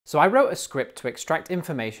So I wrote a script to extract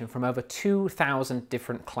information from over 2,000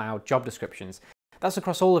 different cloud job descriptions. That's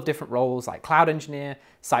across all of different roles like cloud engineer,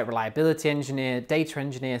 site reliability engineer, data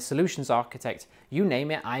engineer, solutions architect, you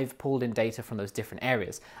name it, I've pulled in data from those different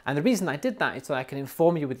areas. And the reason I did that is so I can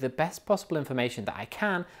inform you with the best possible information that I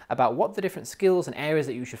can about what the different skills and areas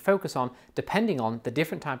that you should focus on depending on the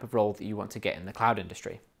different type of role that you want to get in the cloud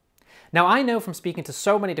industry. Now, I know from speaking to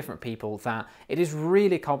so many different people that it is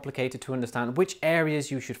really complicated to understand which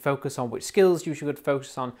areas you should focus on, which skills you should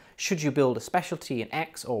focus on, should you build a specialty in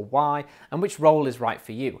X or Y, and which role is right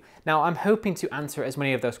for you. Now, I'm hoping to answer as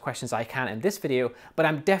many of those questions as I can in this video, but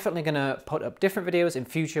I'm definitely going to put up different videos in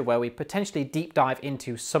future where we potentially deep dive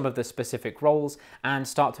into some of the specific roles and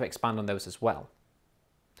start to expand on those as well.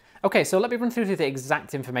 Okay, so let me run through the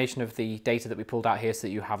exact information of the data that we pulled out here so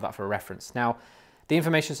that you have that for a reference. Now, the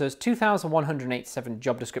information says 2,187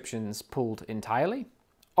 job descriptions pulled entirely.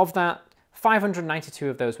 Of that, 592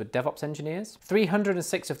 of those were DevOps engineers,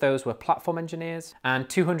 306 of those were platform engineers, and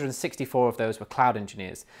 264 of those were cloud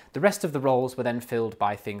engineers. The rest of the roles were then filled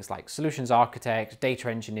by things like solutions architect, data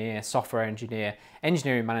engineer, software engineer,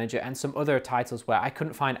 engineering manager, and some other titles where I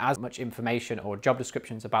couldn't find as much information or job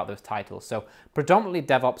descriptions about those titles. So predominantly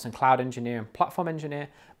DevOps and cloud engineer and platform engineer,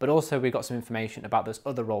 but also we got some information about those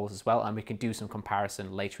other roles as well, and we can do some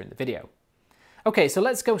comparison later in the video. Okay, so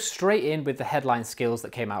let's go straight in with the headline skills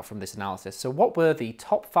that came out from this analysis. So what were the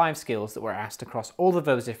top 5 skills that were asked across all of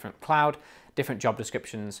those different cloud, different job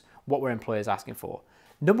descriptions? What were employers asking for?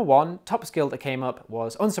 Number 1, top skill that came up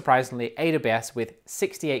was, unsurprisingly, AWS, with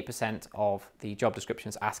 68% of the job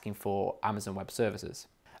descriptions asking for Amazon Web Services.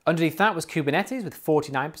 Underneath that was Kubernetes with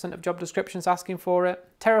 49% of job descriptions asking for it,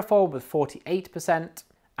 Terraform with 48%,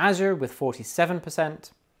 Azure with 47%,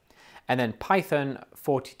 and then Python,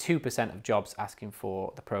 42% of jobs asking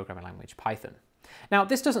for the programming language Python. Now,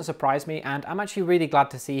 this doesn't surprise me, and I'm actually really glad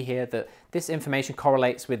to see here that this information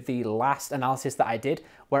correlates with the last analysis that I did,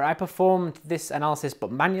 where I performed this analysis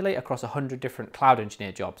but manually across 100 different cloud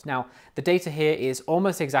engineer jobs. Now, the data here is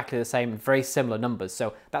almost exactly the same, very similar numbers,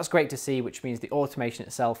 so that's great to see, which means the automation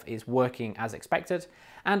itself is working as expected.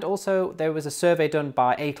 And also, there was a survey done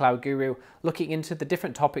by A Cloud Guru looking into the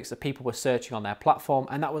different topics that people were searching on their platform,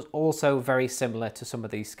 and that was also very similar to some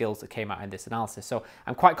of these skills that came out in this analysis. So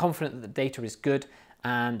I'm quite confident that the data is good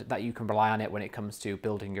and that you can rely on it when it comes to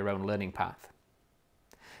building your own learning path.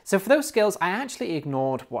 So for those skills, I actually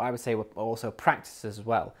ignored what I would say were also practices as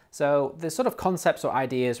well. So the sort of concepts or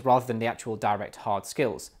ideas rather than the actual direct hard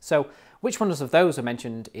skills. So which ones of those are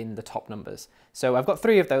mentioned in the top numbers? So I've got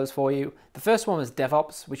 3 of those for you. The first one was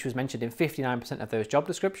DevOps, which was mentioned in 59% of those job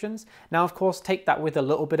descriptions. Now, of course, take that with a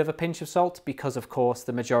little bit of a pinch of salt because, of course,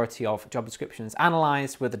 the majority of job descriptions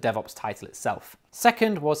analysed were the DevOps title itself.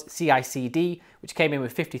 Second was CI/CD, which came in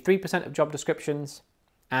with 53% of job descriptions.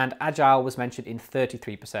 And Agile was mentioned in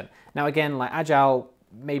 33%. Now again, like Agile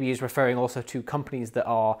maybe is referring also to companies that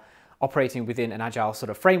are operating within an Agile sort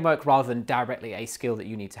of framework rather than directly a skill that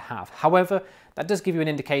you need to have. However, that does give you an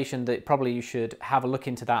indication that probably you should have a look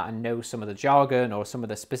into that and know some of the jargon or some of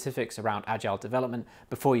the specifics around Agile development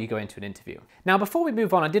before you go into an interview. Now, before we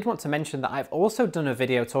move on, I did want to mention that I've also done a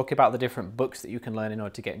video talking about the different books that you can learn in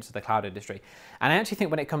order to get into the cloud industry. And I actually think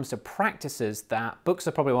when it comes to practices, that books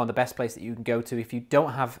are probably one of the best places that you can go to if you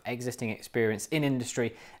don't have existing experience in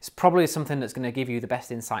industry. It's probably something that's going to give you the best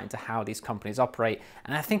insight into how these companies operate.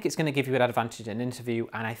 And I think it's going to give you an advantage in an interview.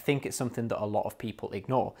 And I think it's something that a lot of people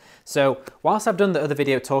ignore. So whilst I've done the other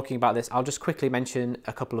video talking about this, I'll just quickly mention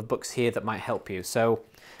a couple of books here that might help you. So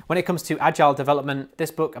when it comes to Agile development,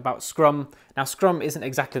 this book about Scrum. Now, Scrum isn't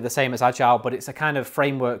exactly the same as Agile, but it's a kind of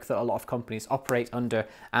framework that a lot of companies operate under,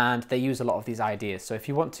 and they use a lot of these ideas. So if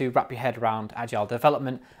you want to wrap your head around Agile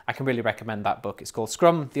development, I can really recommend that book. It's called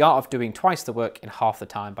Scrum, The Art of Doing Twice the Work in Half the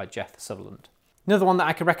Time by Jeff Sutherland. Another one that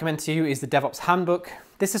I can recommend to you is the DevOps Handbook.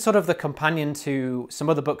 This is sort of the companion to some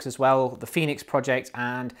other books as well. The Phoenix Project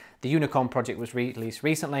and the Unicorn Project was released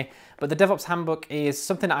recently, but the DevOps Handbook is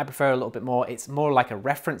something that I prefer a little bit more. It's more like a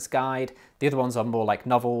reference guide. The other ones are more like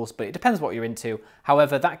novels, but it depends what you're into.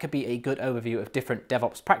 However, that could be a good overview of different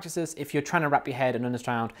DevOps practices if you're trying to wrap your head and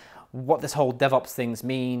understand what this whole DevOps things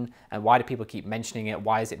mean and why do people keep mentioning it?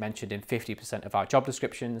 Why is it mentioned in 50% of our job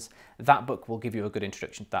descriptions? That book will give you a good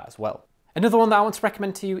introduction to that as well. Another one that I want to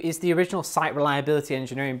recommend to you is the original Site Reliability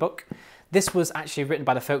Engineering book. This was actually written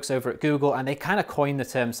by the folks over at Google, and they kind of coined the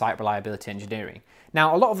term site reliability engineering.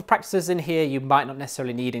 Now, a lot of the practices in here you might not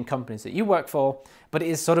necessarily need in companies that you work for, but it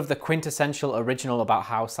is sort of the quintessential original about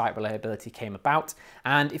how site reliability came about.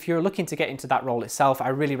 And if you're looking to get into that role itself, I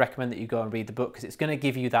really recommend that you go and read the book, because it's going to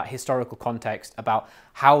give you that historical context about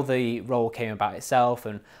how the role came about itself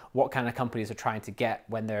and what kind of companies are trying to get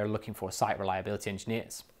when they're looking for site reliability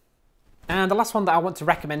engineers. And the last one that I want to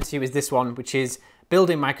recommend to you is this one, which is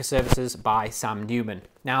Building Microservices by Sam Newman.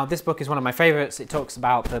 Now, this book is one of my favorites. It talks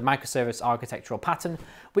about the microservice architectural pattern,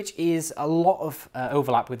 which is a lot of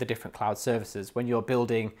overlap with the different cloud services. When you're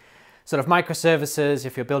building sort of microservices,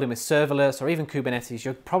 if you're building with serverless or even Kubernetes,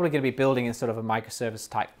 you're probably going to be building in sort of a microservice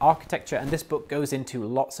type architecture. And this book goes into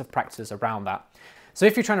lots of practices around that. So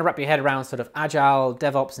if you're trying to wrap your head around sort of Agile,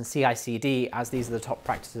 DevOps, and CI/CD, as these are the top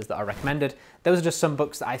practices that are recommended, those are just some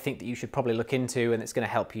books that I think that you should probably look into, and it's going to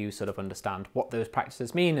help you sort of understand what those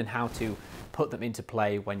practices mean and how to put them into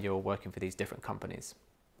play when you're working for these different companies.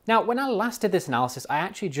 Now, when I last did this analysis, I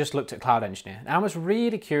actually just looked at Cloud Engineer, and I was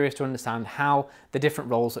really curious to understand how the different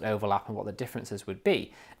roles would overlap and what the differences would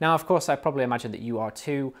be. Now, of course, I probably imagine that you are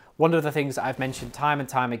too. One of the things that I've mentioned time and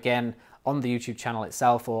time again on the YouTube channel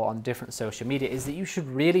itself or on different social media is that you should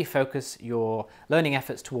really focus your learning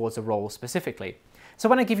efforts towards a role specifically. So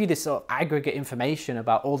when I give you this sort of aggregate information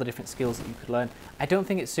about all the different skills that you could learn, I don't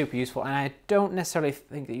think it's super useful, and I don't necessarily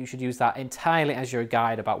think that you should use that entirely as your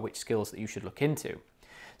guide about which skills that you should look into.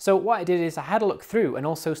 So what I did is I had a look through and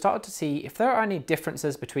also started to see if there are any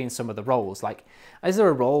differences between some of the roles. Like, is there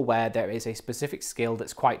a role where there is a specific skill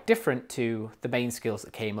that's quite different to the main skills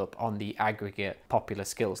that came up on the aggregate popular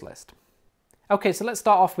skills list? Okay, so let's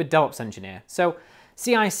start off with DevOps Engineer. So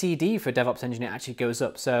CI/CD for DevOps Engineer actually goes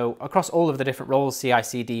up. So across all of the different roles,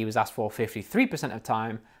 CI/CD was asked for 53% of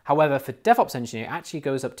time. However, for DevOps Engineer, it actually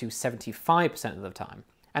goes up to 75% of the time.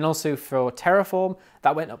 And also for Terraform,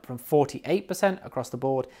 that went up from 48% across the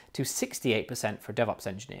board to 68% for DevOps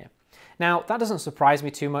Engineer. Now, that doesn't surprise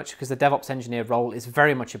me too much, because the DevOps Engineer role is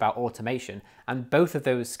very much about automation, and both of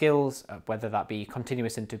those skills, whether that be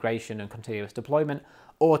continuous integration and continuous deployment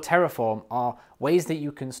or Terraform, are ways that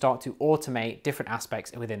you can start to automate different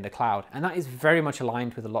aspects within the cloud. And that is very much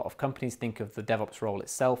aligned with a lot of companies think of the DevOps role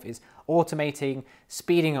itself is automating,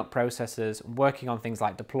 speeding up processes, working on things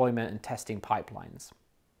like deployment and testing pipelines.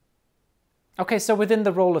 Okay, so within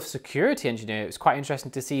the role of security engineer, it was quite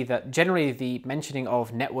interesting to see that generally the mentioning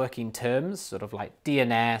of networking terms, sort of like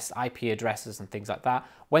DNS, IP addresses and things like that,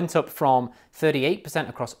 went up from 38%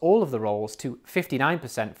 across all of the roles to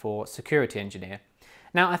 59% for security engineer.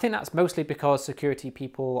 Now, I think that's mostly because security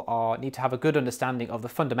people need to have a good understanding of the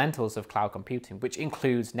fundamentals of cloud computing, which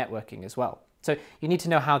includes networking as well. So you need to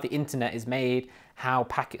know how the internet is made, how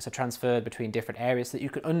packets are transferred between different areas, so that you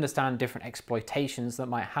can understand different exploitations that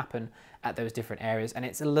might happen at those different areas, and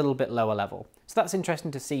it's a little bit lower level. So that's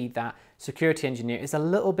interesting to see that security engineer is a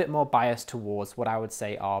little bit more biased towards what I would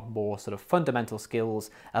say are more sort of fundamental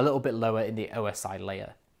skills, a little bit lower in the OSI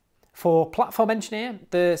layer. For platform engineer,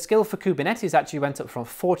 the skill for Kubernetes actually went up from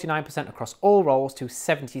 49% across all roles to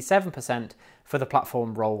 77% for the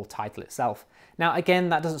platform role title itself. Now, again,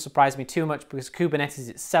 that doesn't surprise me too much, because Kubernetes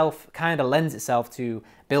itself kind of lends itself to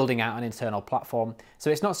building out an internal platform. So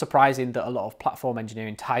it's not surprising that a lot of platform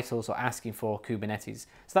engineering titles are asking for Kubernetes.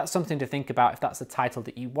 So that's something to think about. If that's the title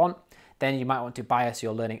that you want, then you might want to bias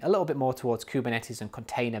your learning a little bit more towards Kubernetes and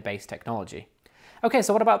container-based technology. Okay,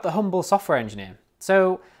 so what about the humble software engineer?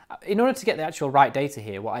 So in order to get the actual right data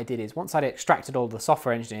here, what I did is once I'd extracted all the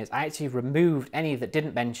software engineers, I actually removed any that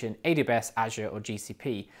didn't mention AWS, Azure, or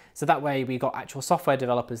GCP. So that way we got actual software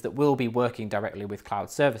developers that will be working directly with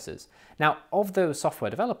cloud services. Now, of those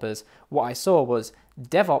software developers, what I saw was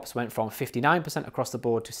DevOps went from 59% across the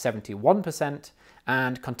board to 71%,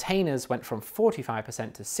 and containers went from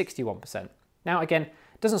 45% to 61%. Now, again,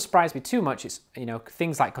 doesn't surprise me too much. It's,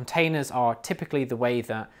 things like containers are typically the way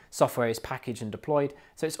that software is packaged and deployed.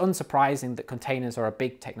 So it's unsurprising that containers are a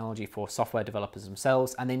big technology for software developers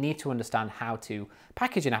themselves, and they need to understand how to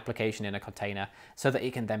package an application in a container so that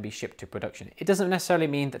it can then be shipped to production. It doesn't necessarily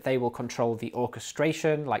mean that they will control the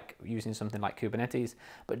orchestration, like using something like Kubernetes,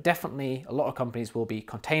 but definitely a lot of companies will be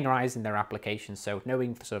containerizing their applications. So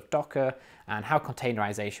knowing sort of Docker and how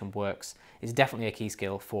containerization works is definitely a key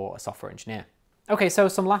skill for a software engineer. Okay, so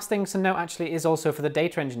some last things to note actually is also for the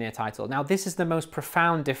data engineer title. Now, this is the most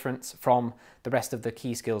profound difference from the rest of the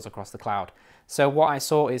key skills across the cloud. So what I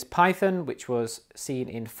saw is Python, which was seen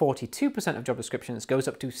in 42% of job descriptions, goes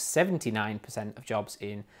up to 79% of jobs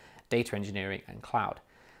in data engineering and cloud.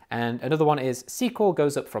 And another one is SQL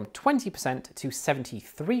goes up from 20% to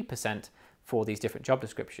 73% for these different job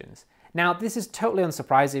descriptions. Now, this is totally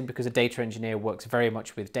unsurprising because a data engineer works very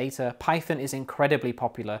much with data. Python is incredibly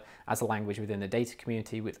popular as a language within the data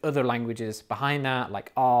community, with other languages behind that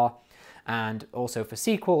like R, and also for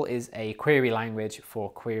SQL is a query language for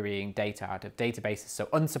querying data out of databases. So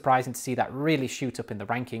unsurprising to see that really shoot up in the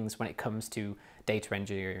rankings when it comes to data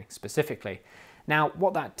engineering specifically. Now,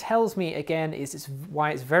 what that tells me again is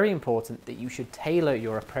why it's very important that you should tailor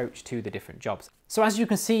your approach to the different jobs. So as you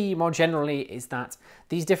can see more generally is that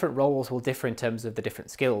these different roles will differ in terms of the different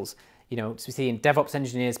skills. You know, so we see in DevOps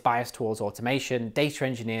engineers biased towards automation, data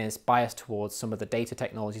engineers biased towards some of the data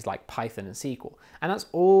technologies like Python and SQL. And that's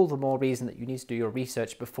all the more reason that you need to do your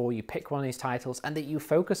research before you pick one of these titles, and that you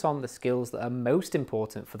focus on the skills that are most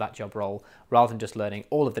important for that job role rather than just learning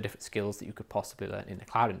all of the different skills that you could possibly learn in the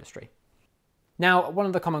cloud industry. Now, one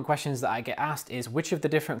of the common questions that I get asked is which of the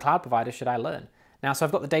different cloud providers should I learn? Now, so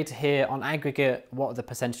I've got the data here on aggregate, what are the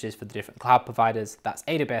percentages for the different cloud providers? That's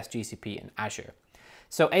AWS, GCP, and Azure.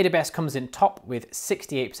 So AWS comes in top with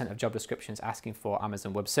 68% of job descriptions asking for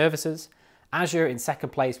Amazon Web Services, Azure in second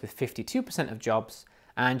place with 52% of jobs,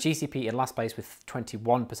 and GCP in last place with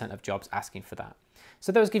 21% of jobs asking for that.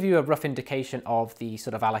 So those give you a rough indication of the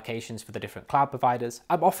sort of allocations for the different cloud providers.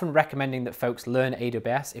 I'm often recommending that folks learn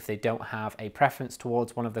AWS if they don't have a preference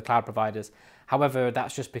towards one of the cloud providers. However,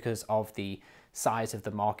 that's just because of the size of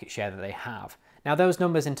the market share that they have. Now, those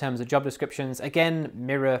numbers in terms of job descriptions, again,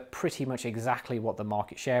 mirror pretty much exactly what the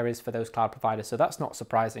market share is for those cloud providers, so that's not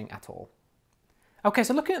surprising at all. Okay,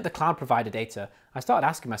 so looking at the cloud provider data, I started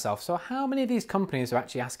asking myself, so how many of these companies are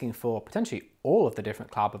actually asking for potentially all of the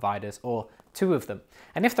different cloud providers or two of them?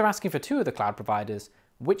 And if they're asking for two of the cloud providers,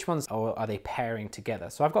 which ones are they pairing together?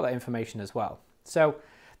 So I've got that information as well. So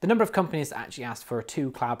the number of companies that actually asked for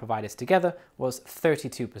two cloud providers together was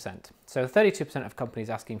 32%. So 32% of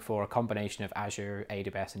companies asking for a combination of Azure,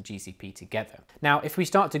 AWS, and GCP together. Now, if we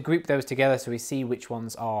start to group those together so we see which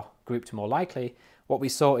ones are grouped more likely, what we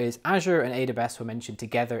saw is Azure and AWS were mentioned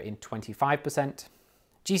together in 25%,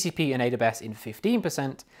 GCP and AWS in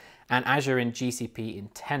 15%, and Azure and GCP in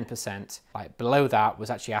 10%. Like below that was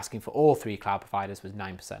actually asking for all three cloud providers was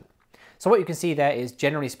 9%. So what you can see there is,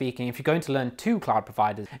 generally speaking, if you're going to learn two cloud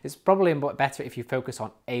providers, it's probably better if you focus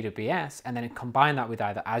on AWS and then combine that with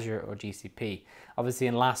either Azure or GCP. Obviously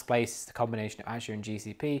in last place, the combination of Azure and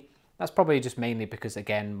GCP, that's probably just mainly because,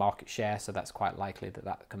 again, market share, so that's quite likely that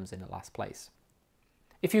that comes in at last place.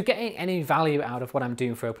 If you're getting any value out of what I'm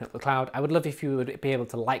doing for Open Up the Cloud, I would love if you would be able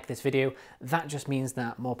to like this video. That just means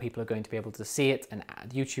that more people are going to be able to see it, and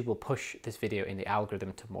YouTube will push this video in the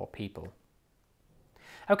algorithm to more people.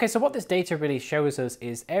 Okay, so what this data really shows us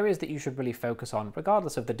is areas that you should really focus on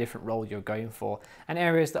regardless of the different role you're going for, and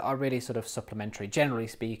areas that are really sort of supplementary, generally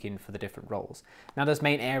speaking, for the different roles. Now, those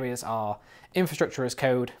main areas are infrastructure as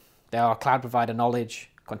code, there are cloud provider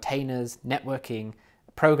knowledge, containers, networking,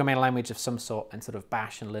 programming language of some sort, and sort of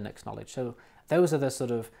Bash and Linux knowledge. So those are the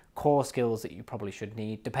sort of core skills that you probably should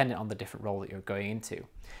need depending on the different role that you're going into.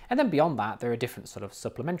 And then beyond that, there are different sort of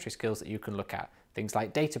supplementary skills that you can look at. Things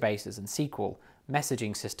like databases and SQL,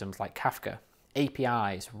 messaging systems like Kafka,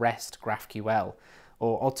 APIs, REST, GraphQL,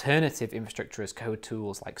 or alternative infrastructure as code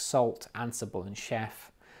tools like Salt, Ansible, and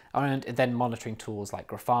Chef, and then monitoring tools like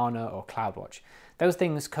Grafana or CloudWatch. Those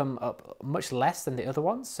things come up much less than the other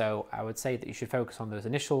ones, so I would say that you should focus on those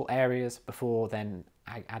initial areas before then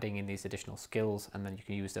adding in these additional skills, and then you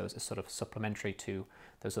can use those as sort of supplementary to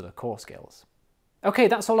those other core skills. Okay,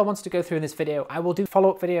 that's all I wanted to go through in this video. I will do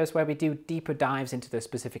follow-up videos where we do deeper dives into those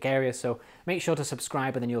specific areas, so make sure to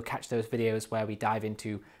subscribe and then you'll catch those videos where we dive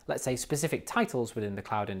into, let's say, specific titles within the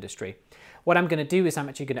cloud industry. What I'm going to do is I'm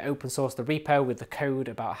actually going to open source the repo with the code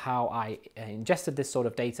about how I ingested this sort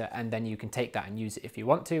of data, and then you can take that and use it if you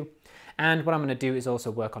want to. And what I'm going to do is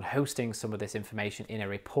also work on hosting some of this information in a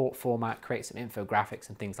report format, create some infographics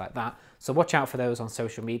and things like that. So watch out for those on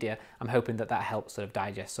social media. I'm hoping that that helps sort of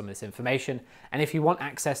digest some of this information. And if you want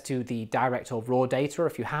access to the direct or raw data, or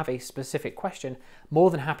if you have a specific question,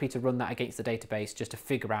 more than happy to run that against the database just to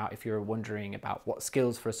figure out if you're wondering about what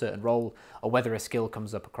skills for a certain role or whether a skill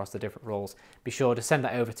comes up across the different roles. Be sure to send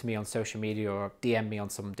that over to me on social media or DM me on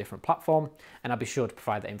some different platform, and I'll be sure to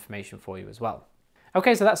provide that information for you as well.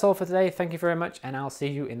 Okay, so that's all for today. Thank you very much, and I'll see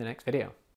you in the next video.